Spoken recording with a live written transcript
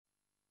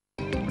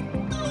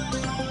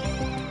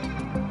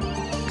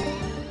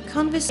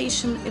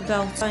conversation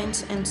about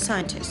science and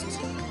scientists.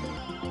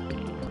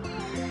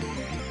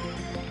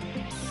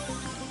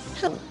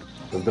 Hello.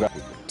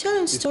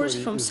 Telling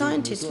stories from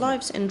scientists'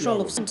 lives and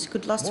role of science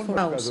could last for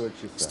hours.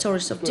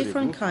 Stories of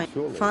different kinds,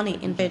 funny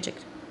and tragic.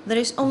 There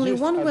is only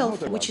one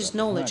wealth, which is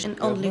knowledge, and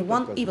only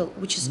one evil,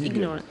 which is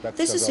ignorance.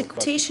 This is a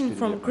quotation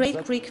from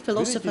great Greek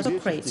philosopher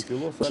Socrates,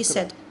 which he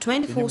said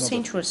 24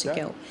 centuries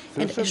ago,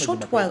 and a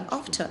short while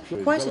after,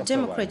 quite a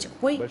democratic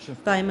way,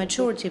 by a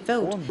majority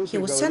vote, he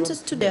was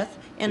sentenced to death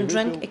and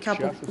drank a cup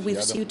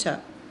with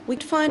Ceuta.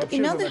 We'd find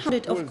another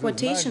hundred of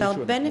quotations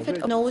about benefit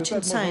of knowledge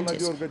in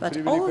scientists, but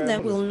all of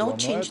them will not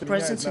change the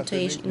present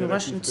situation in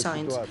Russian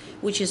science,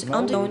 which is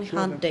undergoing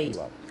hard days.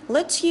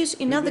 Let's use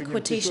another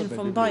quotation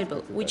from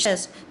Bible, which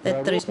says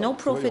that there is no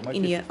prophet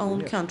in your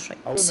own country.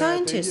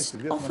 Scientists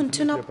often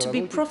turn up to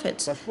be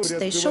prophets, so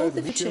they show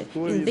the future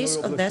in this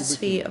or that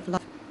sphere of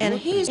life. And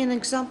here's an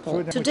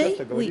example. Today,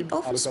 we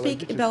often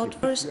speak about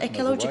various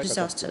ecological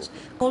disasters,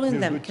 calling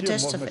them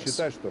catastrophes.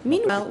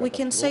 Meanwhile, we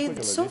can say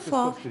that so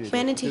far,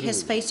 humanity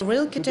has faced a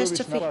real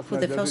catastrophe for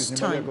the first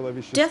time.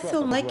 Death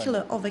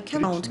molecular of a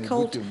compound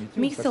called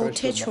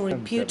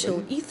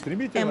methyltetrabutylether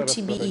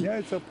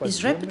 (MTBE)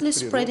 is rapidly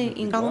spreading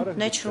in ground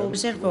natural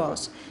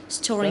reservoirs,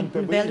 storing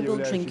invaluable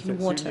drinking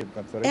water.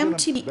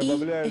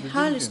 MTBE, a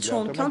highly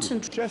strong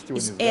concentrate,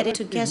 is added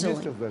to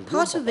gasoline.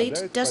 Part of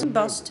it doesn't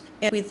burst,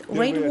 and with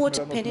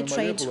rainwater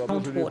penetrates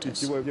groundwaters.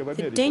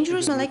 The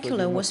dangerous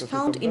molecule was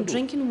found in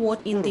drinking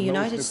water in the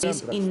United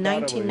States in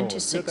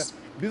 1996.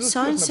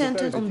 Science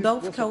centers on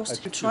both coasts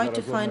have tried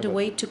to find a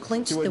way to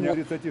cleanse the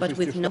water, but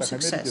with no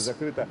success.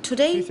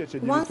 Today,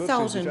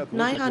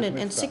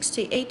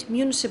 1,968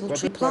 municipal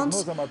treatment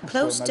plants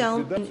closed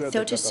down in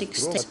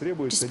 36 states.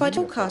 Despite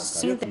forecasts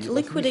saying that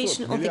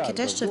liquidation of the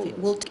catastrophe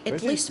will take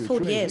at least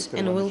 4 years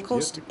and will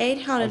cost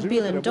 $800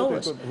 billion,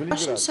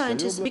 Russian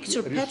scientist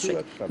Viktor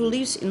Petrik, who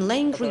lives in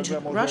Lenin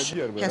region,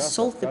 Russia, has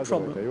solved the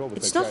problem.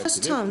 It's not the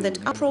first time that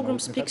our program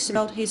speaks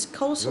about his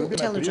colossal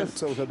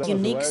intelligence,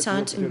 unique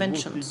science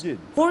inventions.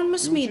 Foreign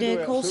mass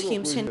media calls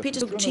him St.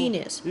 Petersburg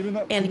genius,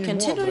 and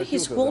considering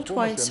his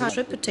worldwide science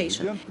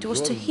reputation, it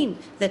was to him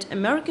that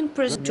American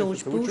President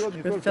George Bush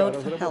referred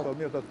for help.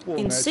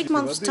 In 6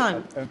 months'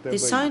 time, the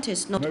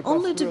scientist not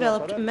only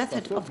developed a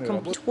method of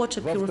complete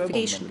water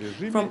purification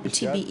from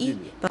TBE,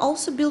 but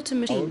also built a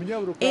machine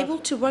able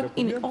to work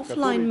in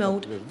offline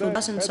mode for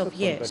dozens of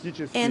years.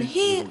 And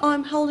here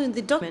I'm holding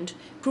the document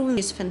proving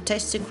this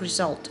fantastic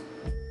result.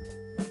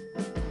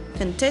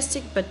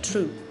 Fantastic but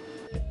true.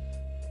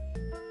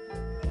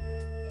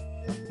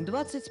 The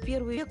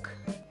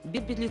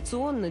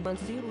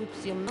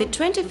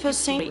 21st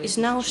century is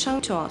now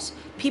showing to us,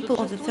 people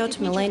of the third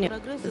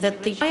millennium,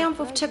 that the triumph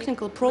of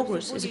technical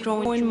progress is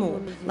growing more and more,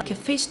 like a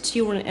feast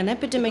during an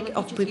epidemic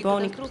of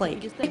bubonic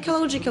plague.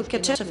 Ecological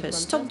catastrophes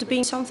stopped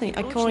being something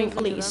occurring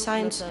only in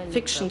science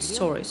fiction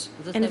stories.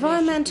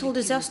 Environmental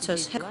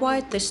disasters have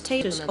acquired the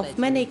status of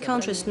many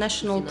countries'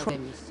 national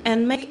problems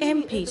and make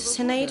MPs,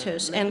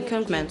 senators and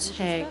congressmen's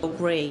hair go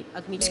grey.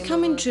 This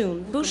coming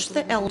June, Bush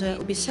the Elder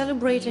will be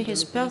celebrating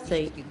his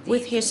birthday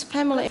with his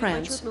family and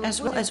friends,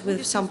 as well as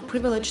with some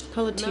privileged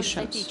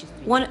politicians.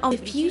 One of the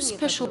few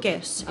special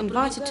guests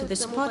invited to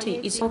this party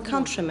is our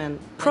countryman,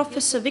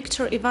 Professor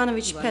Viktor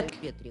Ivanovich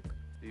Petrik.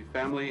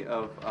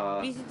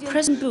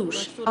 President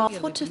Bush, our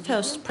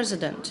 41st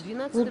president,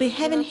 will be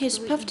having his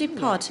birthday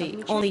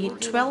party on the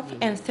 12th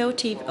and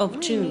 13th of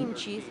June.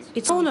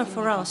 It's an honor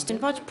for us to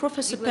invite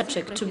Professor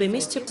Petrik to be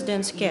Mr.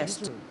 President's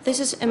guest. This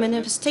is a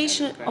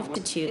manifestation of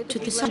gratitude to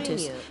the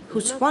scientist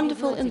whose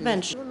wonderful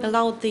invention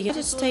allowed the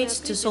United States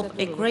to solve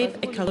a grave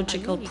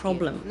ecological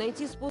problem.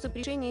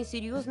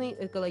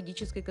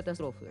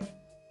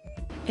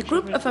 A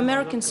group of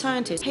American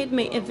scientists paid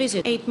me a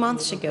visit 8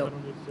 months ago.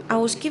 I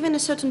was given a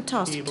certain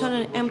task to turn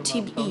on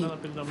MTBE.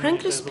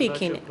 Frankly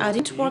speaking, I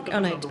didn't work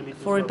on it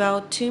for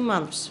about 2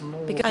 months,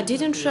 because I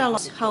didn't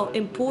realize how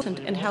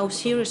important and how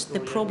serious the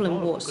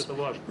problem was.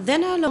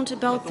 Then I learned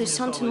about the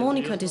Santa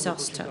Monica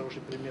disaster,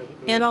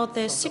 and about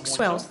the 6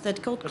 wells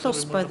that got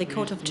closed by the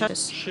Court of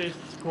Justice.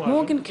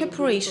 Morgan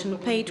Corporation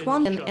paid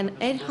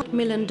 $1.8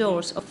 million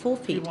of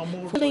forfeit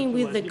for dealing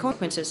with the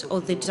consequences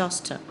of the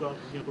disaster.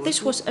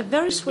 This was a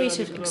very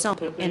persuasive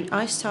example, and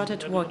I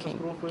started working.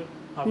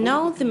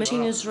 Now the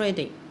machine is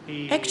ready.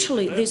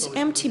 Actually, this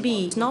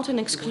MTBE is not an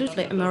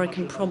exclusively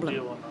American problem.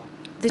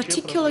 This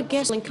particular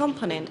gasoline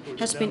component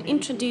has been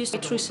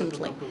introduced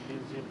recently,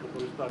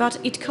 but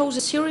it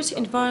causes serious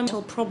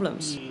environmental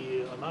problems.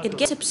 It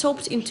gets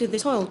absorbed into the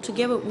soil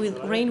together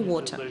with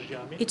rainwater.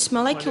 Its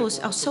molecules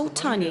are so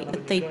tiny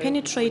that they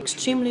penetrate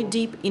extremely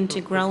deep into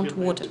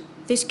groundwater.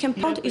 This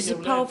compound is a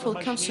powerful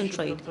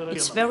concentrate.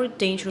 It's very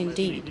dangerous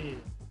indeed.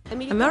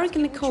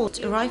 American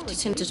ecologists arrived in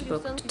St.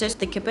 Petersburg to test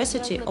the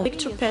capacity of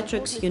Viktor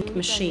Petrik's unique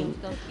machine.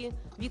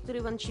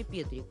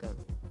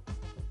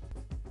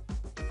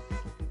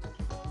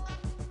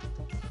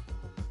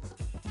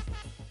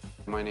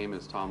 My name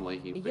is Tom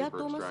Leahy, Я Vapor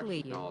Томас Extraction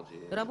Лейи, Technology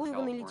in работаю в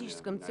California,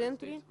 аналитическом United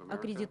центре, States of America.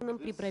 аккредитованном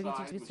при This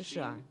правительстве size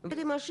США. machine В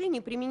этой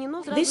машине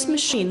применено сразу This несколько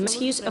machine makes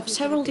технологий use of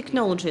профессора several Петрика.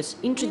 technologies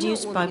Именно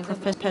introduced он by мне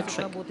Professor задал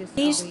Patrick. работы с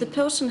He is the АВИ.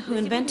 person who На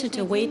invented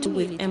a сегодняшний way день to мы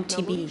with имели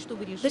технологии, MTBE.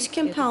 чтобы This решить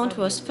эту compound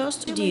was проблему.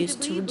 first Первый introduced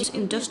to MTBE был reduce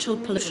впервые industrial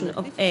pollution сформулирован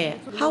of в air.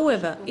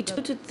 However, 1996 it году.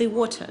 polluted the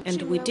water,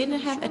 and we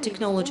didn't have a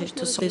technology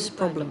to solve this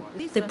problem.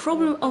 The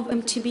problem of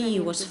MTBE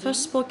was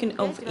first spoken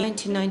of in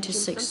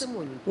 1996.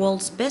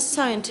 World's best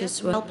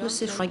scientists were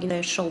helplessly shrugging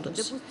their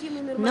shoulders.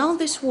 Now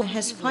this water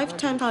has 5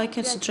 times higher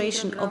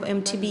concentration of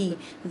MTBE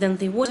than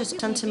the water at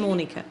Santa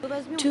Monica,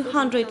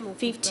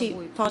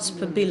 250 parts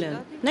per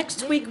billion.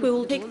 Next week we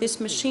will take this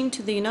machine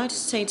to the United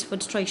States for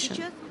demonstration.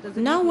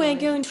 Now we are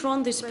going to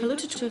run this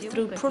polluted water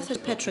through Professor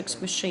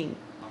Patrick's machine.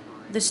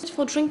 The standard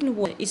for drinking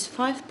water is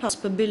 5 parts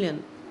per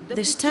billion.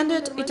 The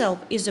standard itself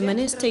is a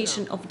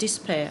manifestation of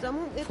despair,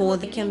 for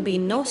there can be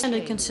no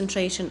standard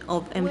concentration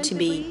of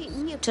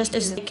MTBE, just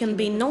as there can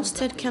be no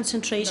standard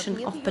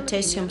concentration of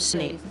potassium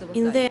cyanide.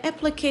 In their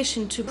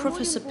application to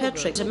Professor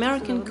Patrick,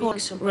 American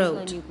colleagues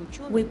wrote,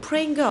 "We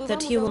pray God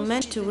that he will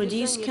manage to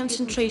reduce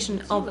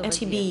concentration of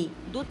MTBE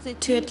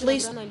to at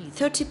least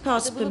 30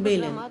 parts per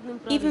billion.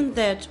 Even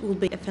that will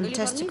be a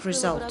fantastic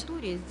result."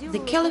 The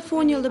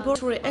California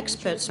laboratory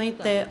experts made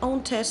their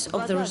own tests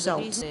of the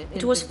results.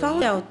 It was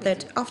found out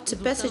that after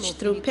passage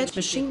through PET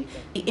machine,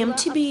 the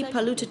MTBE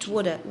polluted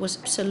water was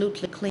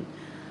absolutely clean.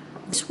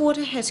 This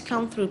water has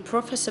come through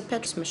Professor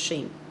Patrick's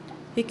machine.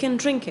 You can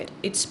drink it.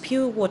 It's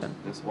pure water.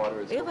 This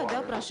water is the Вода,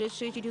 water.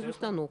 прошедшая через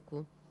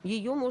установку.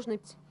 Ее можно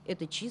пить.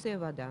 Это чистая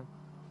вода.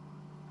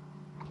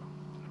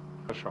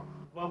 Хорошо.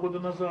 2 года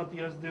назад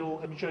я сделал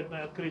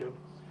замечательное открытие.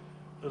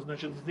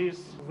 Значит, здесь,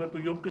 в эту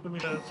емкость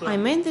помещается I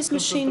made this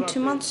machine 2 концентраты,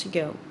 months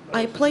ago.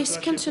 I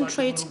placed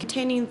concentrates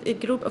containing a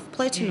group of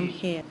platinum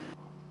here,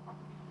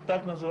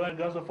 так называемое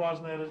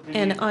газофазное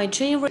and разделение. I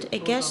generated a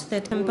gas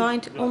that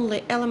combined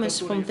only elements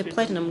from the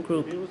platinum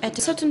group. At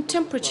a certain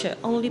temperature,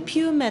 only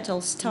pure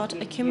metals start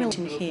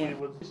accumulating here.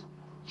 Вот здесь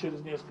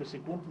через несколько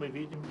секунд мы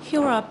видим,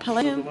 Here are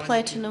palladium, что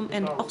platinum,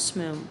 and металлы.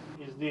 osmium.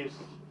 И здесь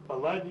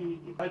палладий,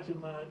 и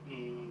платина,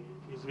 и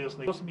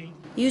известный осмий.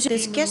 Using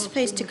this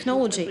gas-phase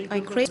technology,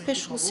 I create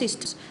special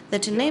systems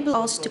that enable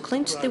us to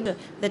cleanse the water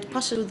that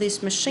passes through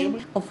this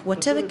machine of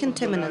whatever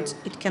contaminants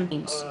it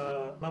contains.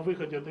 На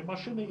выходе этой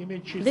машины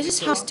иметь This is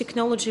how this чистый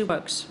technology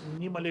works.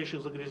 ни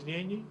малейших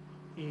загрязнений,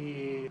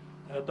 и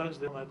так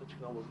сделана эта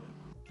технология.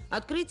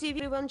 Открытие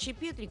Виктора Ивановича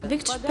Петрика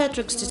Victor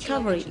Patrick's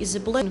discovery is a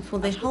blessing for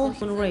the whole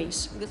human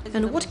race.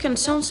 And what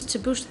concerns to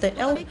boost the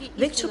elk,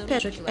 Victor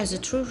Patrick, as a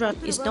true rat,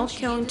 is not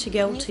going to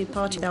go to a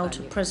party without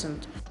a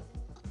present.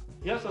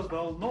 Я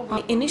создал новый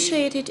I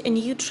initiated a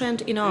new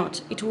trend in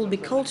art. It will be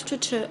called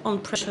literature on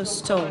precious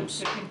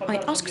stones. I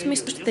asked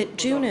Mr.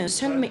 Jr. to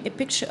send me a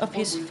picture of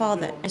his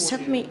father and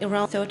sent me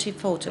around 30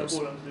 photos.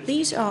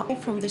 These are all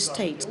from the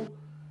States.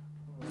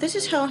 This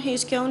is how he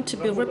is going to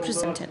be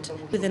represented,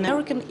 with an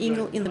American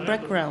eagle in the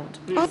background.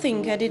 I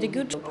think I did a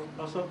good job.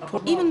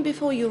 For even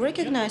before you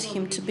recognize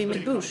him to be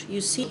Mr. Bush, you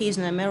see he is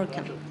an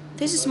American.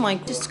 This is my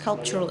greatest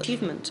sculptural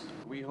achievement.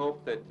 We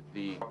hope that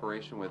the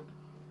cooperation with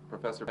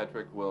Professor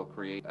Patrick will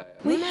create a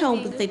We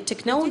hope that the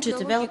technology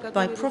developed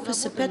by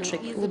Professor Patrick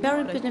will be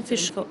very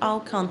beneficial for our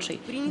country,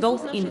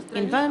 both in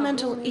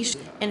environmental issues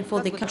and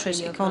for the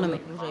country's economy.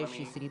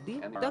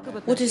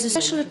 What is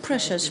especially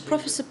precious,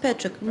 Professor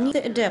Patrick neither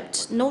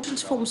adapts nor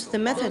transforms the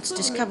methods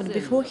discovered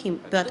before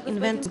him, but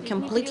invents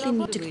completely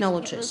new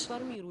technologies.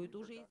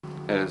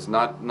 It is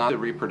not the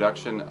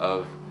reproduction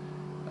of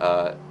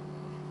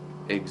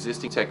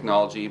existing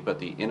technology, but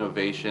the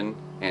innovation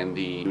and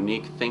the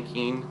unique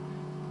thinking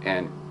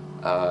and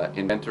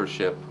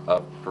inventorship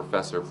of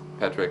Professor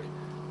Patrick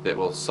that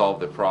will solve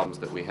the problems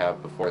that we have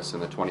before us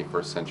in the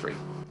 21st century.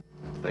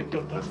 Thank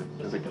you.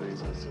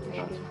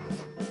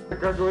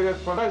 Как говорят,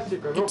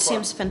 фантастика, но It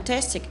seems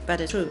fantastic, but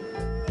it's true.